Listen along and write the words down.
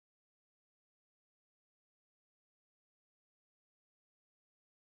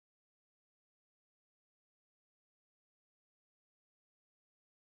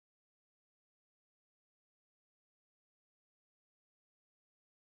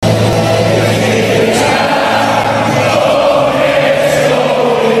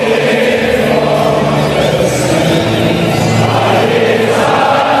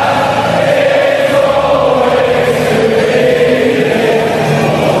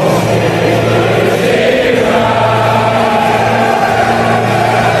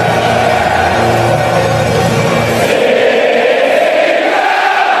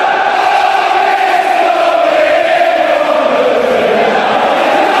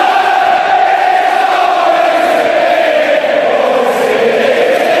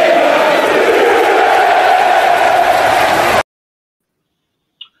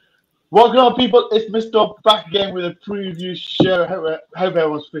Welcome on, people. It's Mr. back again with a preview show. Hope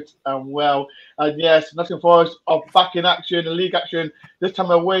everyone's fit and well. And yes, Nottingham Forest are back in action, in league action. This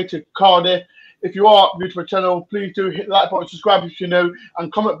time away to Cardiff. If you are new to the channel, please do hit the like button, subscribe if you know,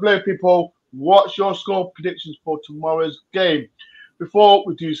 and comment below, people. What's your score predictions for tomorrow's game? Before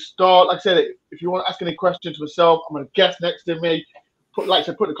we do start, like I said, if you want to ask any questions to myself, I'm going to guest next to me. Put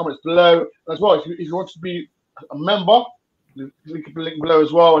the comments below. And as well, if you want to be a member, link below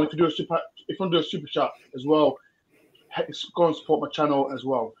as well, and if you want to do a super chat as well, go and support my channel as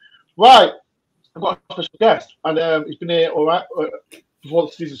well. Right, I've got a special guest, and he's been here all right before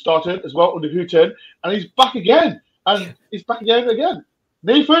the season started as well under Hooten, and he's back again, Nathan,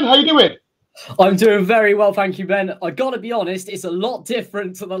 how you doing? I'm doing very well, thank you, Ben. I gotta be honest, it's a lot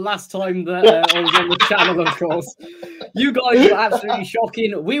different to the last time that I was on the channel, of course. You guys were absolutely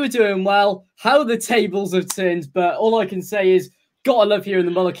shocking. We were doing well. How the tables have turned, but all I can say is, gotta love hearing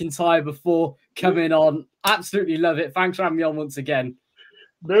the Mullican Tire before coming on. Absolutely love it. Thanks for having me on once again.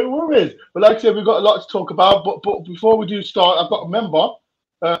 No worries. But like I said, we've got a lot to talk about. But before we do start, I've got a new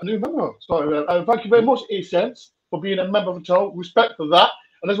member. Thank you very much, eSense, for being a member of the channel. Respect for that.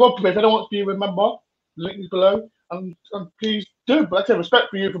 And as well, if anyone wants to be a member, the link is below. And please do. But like I said, respect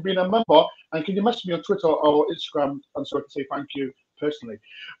for you for being a member. And can you message me on Twitter or Instagram and so I can say thank you personally.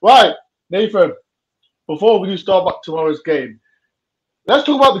 Right, Nathan, before we do start back tomorrow's game, let's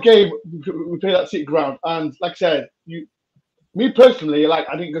talk about the game we played at City Ground. And like I said, me personally, like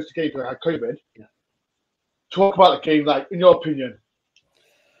I didn't go to the game because I had COVID. Yeah. Talk about the game, like in your opinion.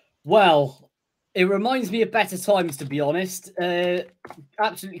 Well, it reminds me of better times, to be honest.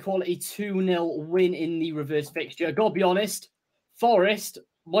 Absolutely quality 2-0 win in the reverse fixture. Gotta be honest, Forest,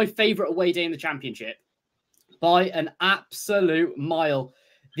 my favourite away day in the Championship. By an absolute mile.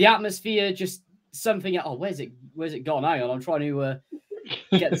 The atmosphere, just something... Oh, where's it gone? Hang on, I'm trying to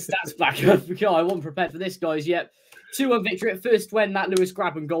get the stats back up. I wasn't prepared for this, guys, yet. 2-1 victory at first when that Lewis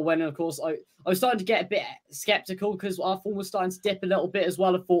Grabban goal went. And, of course, I was starting to get a bit sceptical because our form was starting to dip a little bit as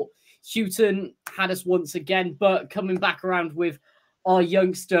well. I thought Houghton had us once again, but coming back around with our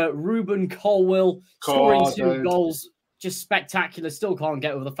youngster, Ruben Colwill, scoring 2 goals. Just spectacular. Still can't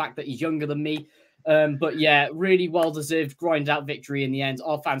get over the fact that he's younger than me. But yeah, really well-deserved grind-out victory in the end.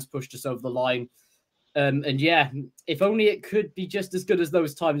 Our fans pushed us over the line. And yeah, if only it could be just as good as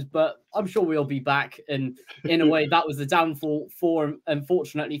those times, but I'm sure we'll be back. And in a way, that was the downfall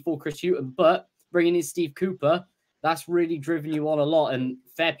unfortunately, for Chris Houghton. But bringing in Steve Cooper, that's really driven you on a lot, and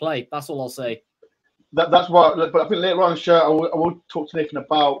fair play. That's all I'll say. That's what. But I think later on in the show, I will talk to Nathan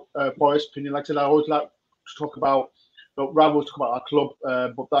about Forest's opinion. Like I said, I always like to talk about, but rather we'll talk about our club.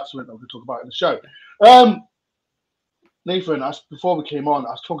 But that's something that we'll talk about in the show. Nathan, before we came on, I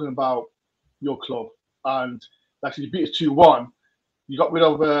was talking about your club, and actually you beat us 2-1. You got rid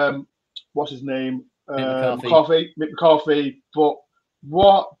of what's his name, Mick McCarthy. But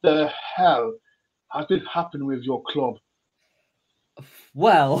what the hell has been happening with your club?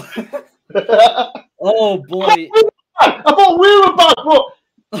 Well, oh boy, I thought we were back, but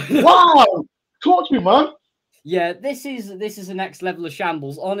wow, talk to me, man. Yeah, this is the next level of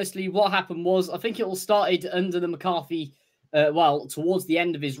shambles. Honestly, what happened was, I think it all started under the McCarthy. Well, towards the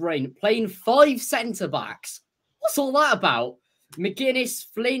end of his reign, playing 5 centre backs. What's all that about? McGuinness,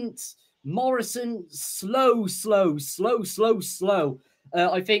 Flint, Morrison, slow.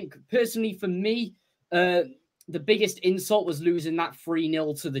 I think personally for me, the biggest insult was losing that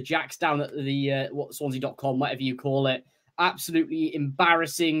 3-0 to the Jacks down at the Swansea.com, whatever you call it. Absolutely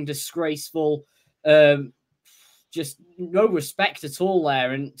embarrassing, disgraceful. Just no respect at all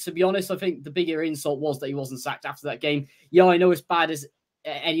there. And to be honest, I think the bigger insult was that he wasn't sacked after that game. Yeah, I know it's bad as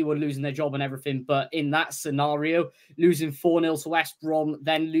anyone losing their job and everything, but in that scenario, losing 4-0 to West Brom,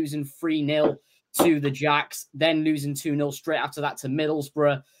 then losing 3-0 to the Jacks, then losing 2-0 straight after that to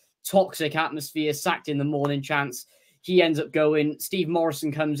Middlesbrough, toxic atmosphere, sacked in the morning chance. He ends up going. Steve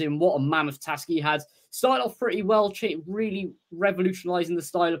Morrison comes in. What a mammoth task he had. Started off pretty well, really revolutionising the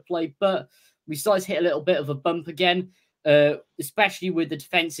style of play, but we started to hit a little bit of a bump again, especially with the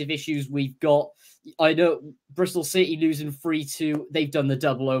defensive issues we've got. I know Bristol City losing 3-2. They've done the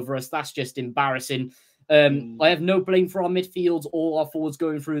double over us. That's just embarrassing. I have no blame for our midfield or our forwards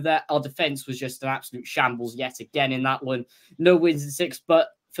going through there. Our defence was just an absolute shambles yet again in that one. No wins in 6. But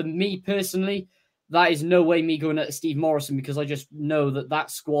for me personally, that is no way me going at Steve Morrison, because I just know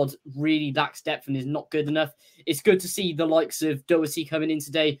that squad really lacks depth and is not good enough. It's good to see the likes of Doherty coming in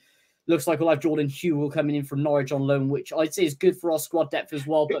today. Looks like we'll have Jordan Hewell coming in from Norwich on loan, which I'd say is good for our squad depth as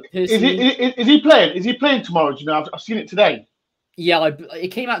well. But personally, is he playing? Is he playing tomorrow? Do you know, I've seen it today. Yeah, it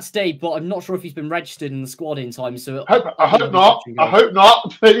came out today, but I'm not sure if he's been registered in the squad in time. So I hope not. I hope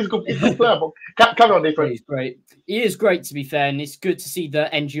not. He's a good player, but carry on, Nathan. He's great. He is great, to be fair, and it's good to see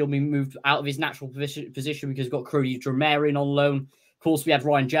that NG will be moved out of his natural position because we've got Cody Dramere in on loan. Of course, we had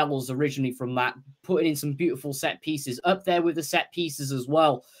Ryan Jells originally from that, putting in some beautiful set pieces, up there with the set pieces as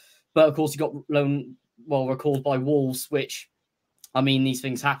well. But of course, he got recalled by Wolves, which, I mean, these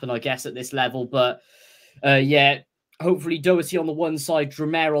things happen, I guess, at this level. But yeah, hopefully Doherty on the one side,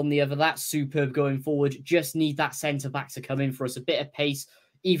 Dramere on the other. That's superb going forward. Just need that centre-back to come in for us, a bit of pace.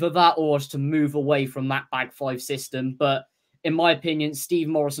 Either that or us to move away from that back five system. But in my opinion, Steve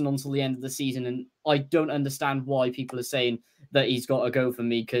Morrison until the end of the season. And I don't understand why people are saying that he's got to go for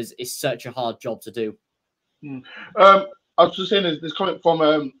me, because it's such a hard job to do. I was just saying this comment from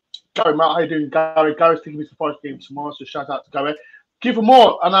Gary Matt. How you doing, Gary? Gary's taking me to the Forest game tomorrow, so shout out to Gary. Keep for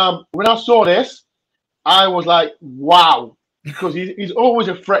more. And when I saw this, I was like, wow, because he's always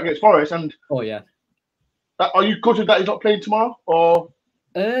a threat against Forest. And oh yeah, are you gutted that he's not playing tomorrow, or?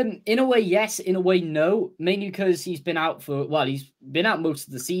 In a way, yes. In a way, no. Mainly because he's been out he's been out most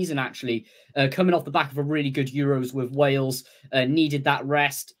of the season, actually. Coming off the back of a really good Euros with Wales. Needed that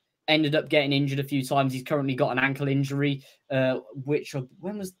rest. Ended up getting injured a few times. He's currently got an ankle injury. Which one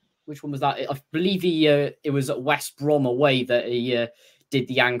was that? I believe it was at West Brom away that he did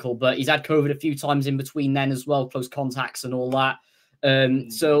the ankle. But he's had COVID a few times in between then as well. Close contacts and all that.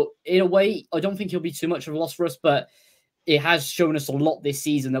 So in a way, I don't think he'll be too much of a loss for us. But it has shown us a lot this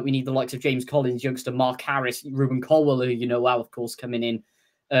season that we need the likes of James Collins, youngster Mark Harris, Ruben Colwell, who you know well, of course, coming in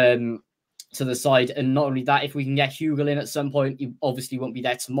to the side. And not only that, if we can get Hugel in at some point, he obviously won't be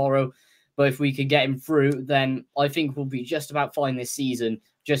there tomorrow. But if we can get him through, then I think we'll be just about fine this season.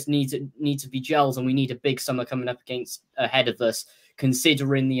 Just need to be gels, and we need a big summer coming up ahead of us,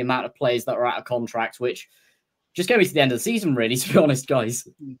 considering the amount of players that are out of contract, which just get me to the end of the season, really, to be honest, guys.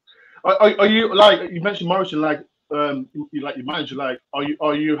 Are you, like you mentioned Morrison, like your manager, like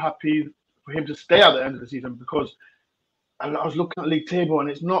are you happy for him to stay at the end of the season? Because I was looking at the league table and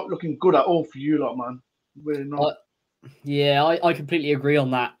it's not looking good at all for you lot, man. Really not. Yeah, I completely agree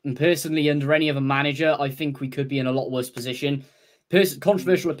on that. And personally, under any other manager, I think we could be in a lot worse position.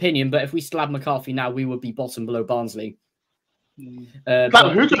 Controversial opinion, but if we still had McCarthy now, we would be bottom below Barnsley. It's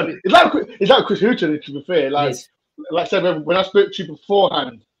like Chris Hughton, to be fair. Like I said, when I spoke to you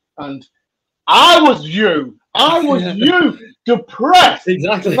beforehand, and I was you depressed.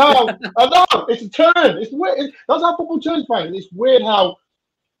 Exactly. Now, I know it's a turn. It's weird. That's how football turns, man. It's weird how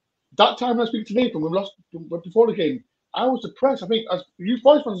that time when I speak to Nathan, we lost before the game. I was depressed. I think as you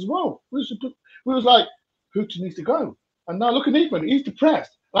Forest fans as well. We was like, Hughton needs to go. And now look at Nathan. He's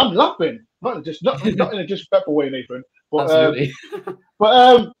depressed. I'm laughing, not in a disrespectful way, Nathan. But absolutely.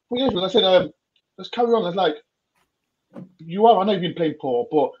 But yeah, I said, let's carry on. It's like you are. I know you've been playing poor,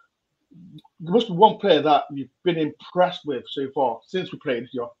 but there must be one player that you've been impressed with so far since we played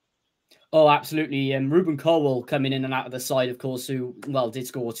here. Oh, absolutely. Ruben Colwell coming in and out of the side, of course, who, did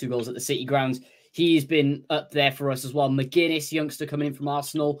score 2 goals at the City grounds. He's been up there for us as well. McGuinness, youngster coming in from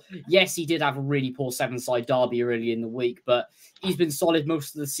Arsenal. Yes, he did have a really poor 7-side derby early in the week, but he's been solid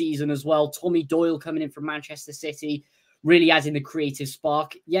most of the season as well. Tommy Doyle coming in from Manchester City, really adding the creative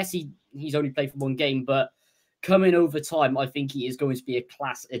spark. Yes, he's only played for 1 game, but coming over time, I think he is going to be a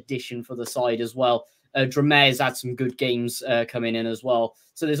class addition for the side as well. Dramere's had some good games coming in as well.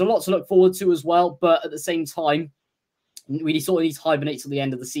 So there's a lot to look forward to as well. But at the same time, we sort of need to hibernate till the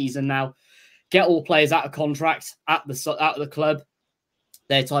end of the season now. Get all players out of contract out of the club.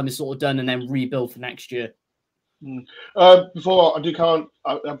 Their time is sort of done, and then rebuild for next year. Before I do count,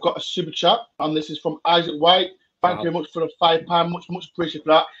 I've got a super chat, and this is from Isaac White. Thank you very much for the £5. Much appreciated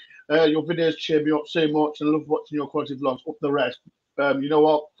for that. Your videos cheer me up so much, and I love watching your quality vlogs. Up the rest. You know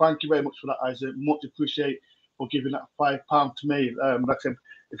what? Thank you very much for that, Isaac. Much appreciate for giving that £5 to me. Like I said,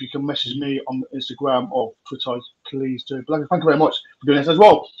 if you can message me on Instagram or Twitter, please do. But thank you very much for doing this as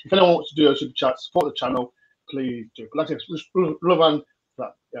well. If anyone wants to do a super chat, support the channel, please do. But like I said, love and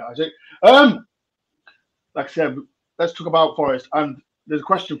that. Yeah, Isaac. Like I said, let's talk about Forest. And there's a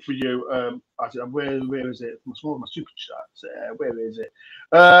question for you. Isaac, where is it? My super chat. Where is it?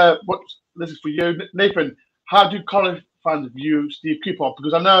 This is for you, Nathan. How do Cardiff fans view Steve Cooper?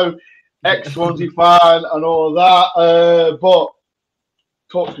 Because I know ex-Swansea fan and all that, but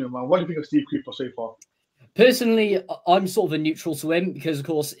talk to me, man. What do you think of Steve Cooper so far? Personally, I'm sort of a neutral to him because, of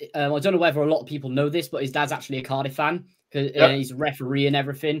course, I don't know whether a lot of people know this, but his dad's actually a Cardiff fan. He's a referee and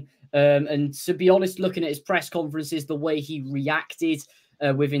everything. And to be honest, looking at his press conferences, the way he reacted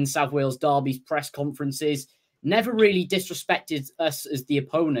within South Wales Derby's press conferences, never really disrespected us as the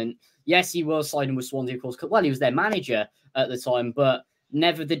opponent. Yes, he was siding with Swansea, of course. Well, he was their manager at the time, but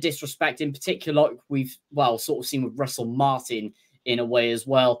never the disrespect in particular, like we've, well, sort of seen with Russell Martin in a way as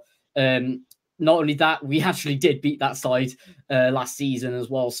well. Not only that, we actually did beat that side last season as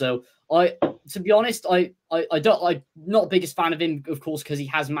well. So to be honest, I'm not the biggest fan of him, of course, because he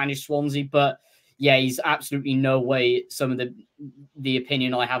has managed Swansea, but yeah, he's absolutely no way some of the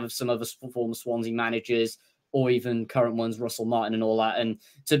opinion I have of some other former Swansea managers or even current ones, Russell Martin and all that. And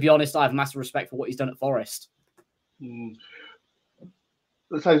to be honest, I have massive respect for what he's done at Forest.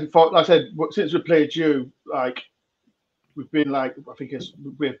 Like I said, since we played you, like we've been like, I think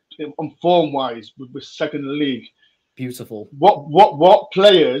we're on form wise, we're second in the league. Beautiful. What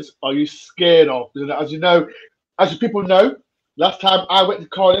players are you scared of? As you know, as people know, last time I went to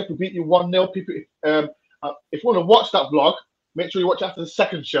Cardiff, we beat you 1-0. People, if you want to watch that vlog, make sure you watch after the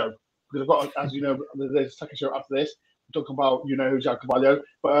second show, because I've got, as you know, there's a second show after this. We're talking about, you know, who's Jack Cavallo.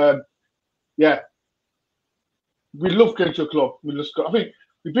 But yeah, we love going to a club. We just got, I think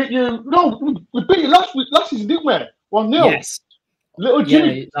we beat you. No, we beat you last season, didn't we? 1-0. Yes. Little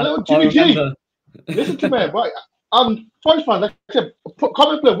Jimmy G. Listen to me, right? And Forest fans, like I said,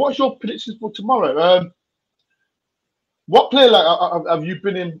 comment below. What's your predictions for tomorrow? What player have you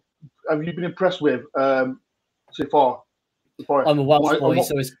been impressed with so far? I'm a Welsh boy,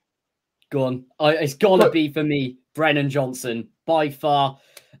 so it's gone. It's gotta be for me, Brennan Johnson by far.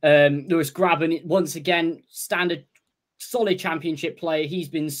 Lewis Grabban once again, standard, solid Championship player. He's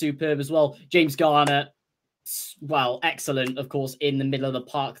been superb as well. James Garner, well, excellent, of course, in the middle of the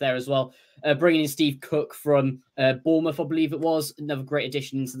park there as well. Bringing in Steve Cook from Bournemouth, I believe it was, another great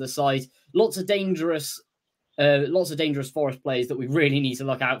addition into the side. Lots of dangerous Forest players that we really need to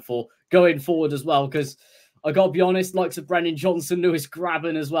look out for going forward as well, because I got to be honest, likes of Brennan Johnson, Lewis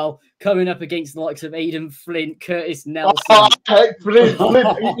Grabban as well, coming up against the likes of Aidan Flint, Curtis Nelson. Oh, I hate Flint.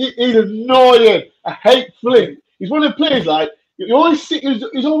 He's annoying. I hate Flint. He's one of the players, like, you always see,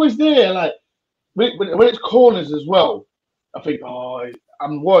 he's always there, like, when it's corners as well. I think, oh,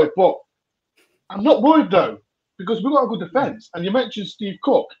 I'm worried, but I'm not worried though, because we've got a good defence. And you mentioned Steve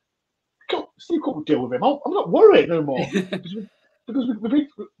Cook. Steve Cook will deal with him. I'm not worried no more because we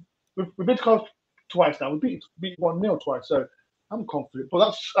beat Cardiff twice now. We beat 1-0 twice, so I'm confident.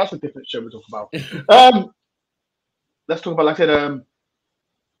 But that's a different show we talk about. Let's talk about, like I said,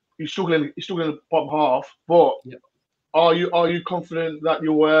 he's struggling in the bottom half. But yep. Are you confident that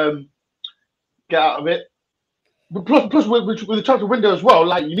you'll get out of it? But plus with the transfer window as well,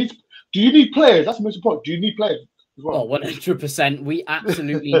 like do you need players? That's the most important. Do you need players as well? Oh, 100%. We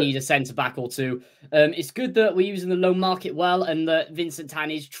absolutely need a centre back or two. It's good that we're using the loan market well, and that Vincent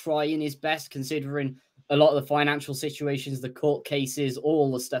Tan is trying his best, considering a lot of the financial situations, the court cases,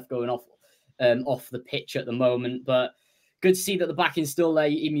 all the stuff going off the pitch at the moment. But good to see that the backing's still there,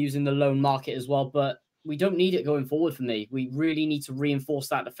 him using the loan market as well. But we don't need it going forward for me. We really need to reinforce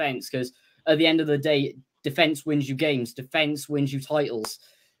that defence, because at the end of the day, defence wins you games. Defence wins you titles.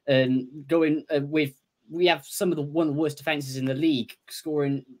 And we have one of the worst defences in the league,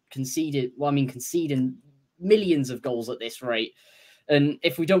 conceding millions of goals at this rate. And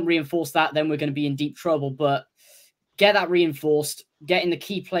if we don't reinforce that, then we're going to be in deep trouble. But get that reinforced, getting the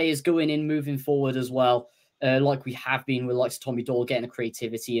key players going in, moving forward as well, like we have been with likes of Tommy Doyle, getting the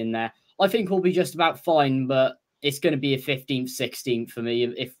creativity in there. I think we'll be just about fine, but it's going to be a 15th, 16th for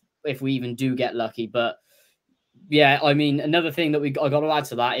me if we even do get lucky. But yeah, I mean, another thing that I got to add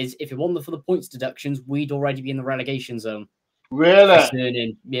to that is if it wasn't for the points deductions, we'd already be in the relegation zone. Really?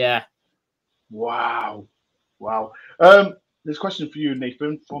 Concerning. Yeah. Wow. There's a question for you,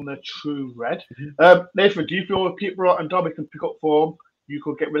 Nathan, from the True Red. Nathan, do you feel if Peterborough and Derby can pick up form, you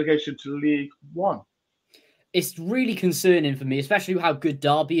could get relegation to League One? It's really concerning for me, especially how good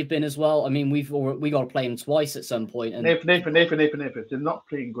Derby have been as well. I mean, we got to play them twice at some point. And Nathan, they're not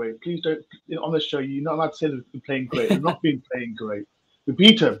playing great. Please don't, on this show, you're not allowed to say they've been playing great. They've not been playing great. We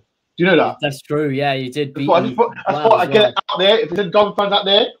beat them. Do you know that? That's true. Yeah, you did beat them. I thought I'd get it out there. If there's any Derby fans out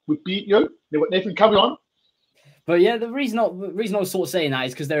there, we beat you. Nathan, carry on. But yeah, the reason I was sort of saying that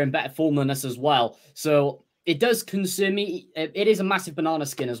is because they're in better form than us as well. So it does concern me. It is a massive banana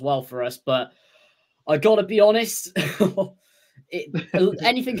skin as well for us, but I gotta be honest,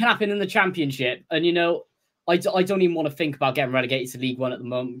 anything can happen in the Championship, and you know, I don't even want to think about getting relegated to League One at the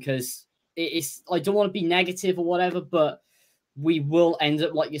moment, because I don't want to be negative or whatever, but we will end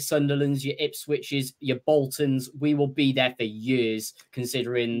up like your Sunderlands, your Ipswiches, your Boltons. We will be there for years,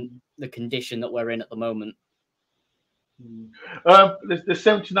 considering the condition that we're in at the moment. There's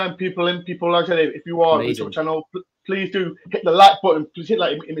 79 people in. People, like I said, if you are on the channel, please do hit the like button. Please hit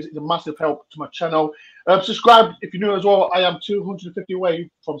like it's a massive help to my channel. Subscribe if you're new as well. I am 250 away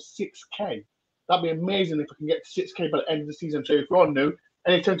from 6K. That'd be amazing if I can get to 6K by the end of the season. So if you're new,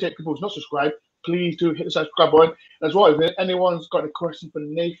 any 28 people who's not subscribed, please do hit the subscribe button. And as well, if anyone's got any questions for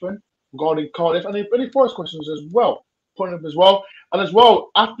Nathan regarding Cardiff, and any Forest questions as well, put them as well. And as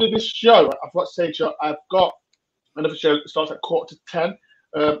well, after this show, I've got to say, I've got another show that starts at 9:45.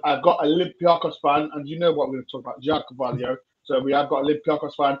 I've got a Olympiacos fan, and you know what we're going to talk about, Jack Carvalho. So we have got a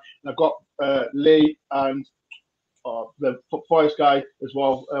Olympiacos fan, and I've got Lee and the Forest guy as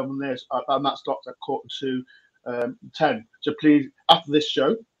well on this, and that starts at 9:45. So please, after this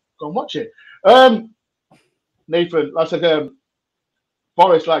show, go and watch it. Nathan, like I said,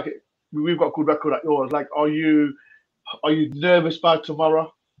 Forest, like we've got a good record at yours. Like, are you nervous about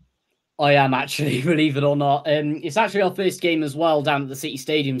tomorrow? I am actually, believe it or not. It's actually our first game as well down at the City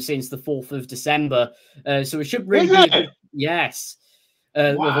Stadium since the 4th of December. So it should really be a good, yes.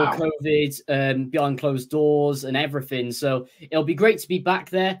 With all COVID, behind closed doors and everything. So it'll be great to be back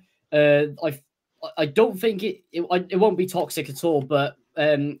there. I don't think it won't be toxic at all, but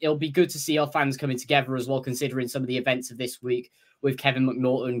it'll be good to see our fans coming together as well, considering some of the events of this week with Kevin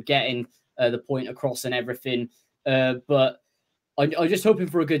McNaughton getting the point across and everything. But I'm just hoping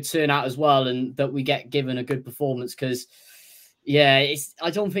for a good turnout as well, and that we get given a good performance, because, yeah, I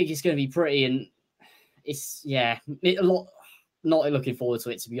don't think it's going to be pretty, and it's, yeah, a lot. Not looking forward to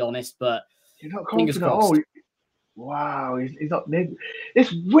it, to be honest, but you're not fingers confident. crossed. Wow, he's not.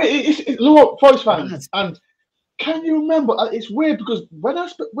 It's weird. It's look, Forest fans, and can you remember? It's weird because when I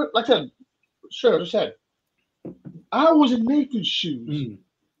like I said, I was in Nathan's shoes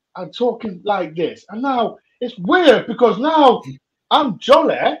and talking like this, and now it's weird because now I'm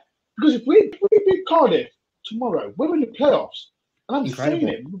jolly, because if we beat Cardiff tomorrow, we're in the playoffs, and I'm saying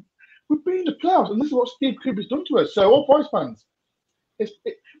it. We've been in the playoffs, and this is what Steve Cooper's done to us. So all Forest fans,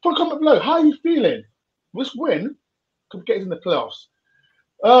 put a comment below. How are you feeling? This win could get us in the playoffs.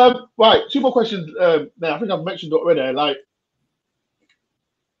 Right, 2 more questions. Now I think I've mentioned it already. Like,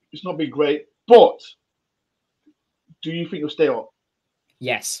 it's not been great, but do you think you'll stay up?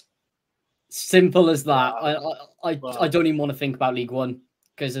 Yes, simple as that. I don't even want to think about League One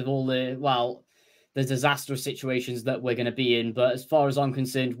because of all the disastrous situations that we're going to be in. But as far as I'm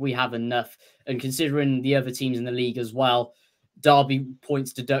concerned, we have enough. And considering the other teams in the league as well, Derby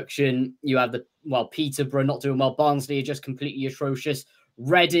points deduction. You have Peterborough not doing well. Barnsley are just completely atrocious.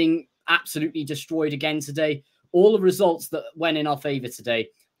 Reading absolutely destroyed again today. All the results that went in our favour today.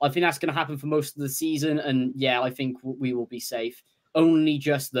 I think that's going to happen for most of the season. And yeah, I think we will be safe. Only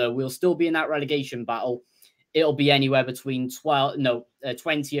just though, we'll still be in that relegation battle. It'll be anywhere between 20th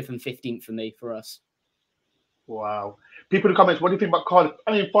and 15th for us. Wow. People in the comments, what do you think about Cardiff?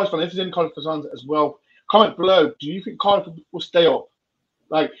 I mean, Forest fans, this is in Cardiff fans as well. Comment below. Do you think Cardiff will stay up?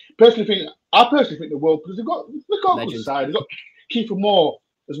 Like, I personally think they will, because they've got a good side. They've got Kiefer Moore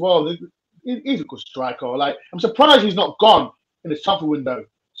as well. He's a good striker. Like, I'm surprised he's not gone in the transfer window.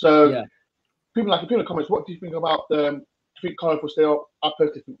 So, yeah. People in the comments, what do you think about them? Do you think Cardiff will stay up? I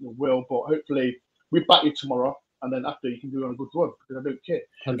personally think they will, but hopefully we back you tomorrow, and then after you can do on a good run, because I don't care.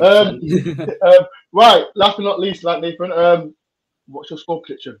 Right, last but not least, like Nathan, what's your score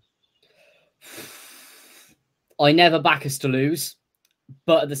prediction? I never back us to lose,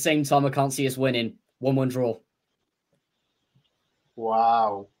 but at the same time, I can't see us winning. 1-1 draw.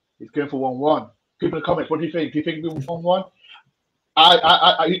 Wow, he's going for 1-1. People in the comments, what do you think? Do you think we'll 1-1?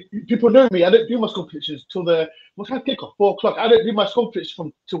 People know me. I don't do my score predictions till what time kickoff? 4 o'clock. I don't do my score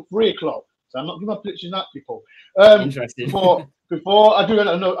predictions till 3 o'clock. So I'm not giving my predictions out, people. Interesting. Before I do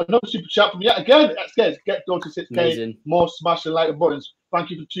another super chat from yet again, let's get down to 6K. Amazing. More smash and like buttons.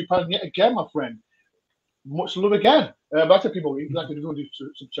 Thank you for £2 yet again, my friend. Much love again. Like I said, people, if you like to do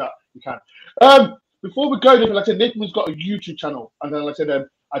some chat, you can. Before we go, like I said, Nathan's got a YouTube channel, and then like I said,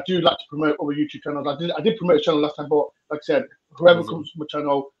 I do like to promote other YouTube channels. I did promote a channel last time, but like I said, whoever comes to my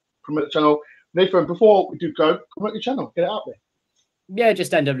channel, promote the channel. Nathan, before we do go, promote your channel, get it out there. Yeah,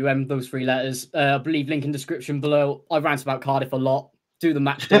 just NWM, those 3 letters. I believe link in description below. I rant about Cardiff a lot. Do the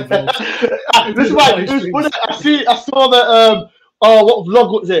match day vlogs. This is right. I saw that. What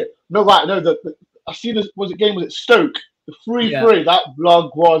vlog was it? No, right. No, I seen this. Was it Stoke? The 3-3. Yeah. That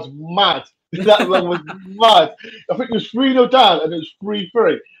vlog was mad. That vlog was mad. I think it was 3-0 down, and it was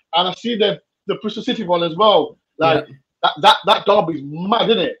 3-3. And I see the Bristol City one as well. Like that derby's mad,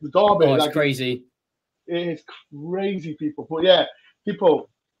 isn't it? The derby. Oh, it's crazy. It's crazy, people. But yeah. People,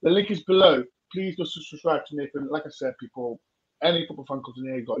 the link is below. Please go subscribe to Nathan. Like I said, people, any football fan comes in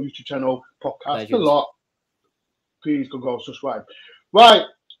here, you've got a YouTube channel, podcast, a lot. Please go subscribe. Right,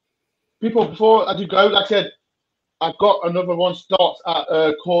 people, before I do go, like I said, I've got another one starts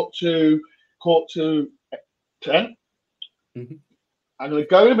at quarter to 10. Mm-hmm. I'm going to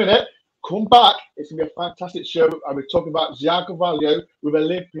go in a minute. Come back. It's going to be a fantastic show. I'll be talking about Ziago Valio with a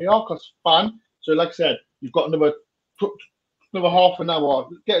Olympiacos fan. So, like I said, you've got another half an hour.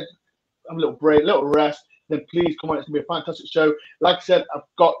 Get a little break, a little rest. Then please come on. It's going to be a fantastic show. Like I said, I've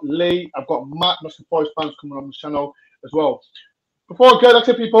got Lee, I've got Matt, Nottingham Forest fans coming on the channel as well. Before I go, like I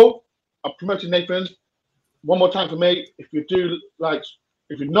said, people, I've promoted Nathan's. One more time for me. If you're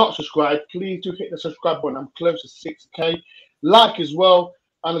not subscribed, please do hit the subscribe button. I'm close to 6K. Like as well.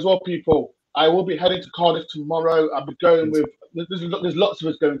 And as well, people, I will be heading to Cardiff tomorrow. I'll be going with, there's lots of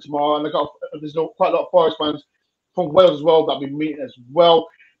us going tomorrow. And there's quite a lot of Forest fans from Wales as well that I'll be meeting as well.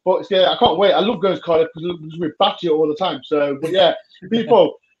 But yeah, I can't wait. I love going to Cardiff because we're back here all the time. So, but yeah,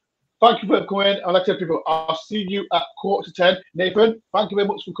 people, thank you for coming. And like I said, people, I'll see you at quarter to 10. Nathan, thank you very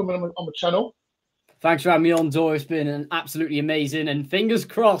much for coming on the channel. Thanks for having me on, Dore. It's been absolutely amazing. And fingers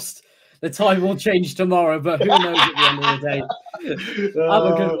crossed, the time will change tomorrow, but who knows at the end of the day. Have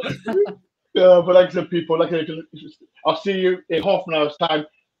a good one. But like I said, people, I'll see you in half an hour's time.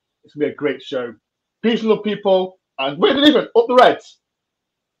 It's going to be a great show. Peace and love, people. And wait, even up the Reds.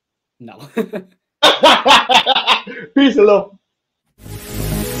 No. Peace and love.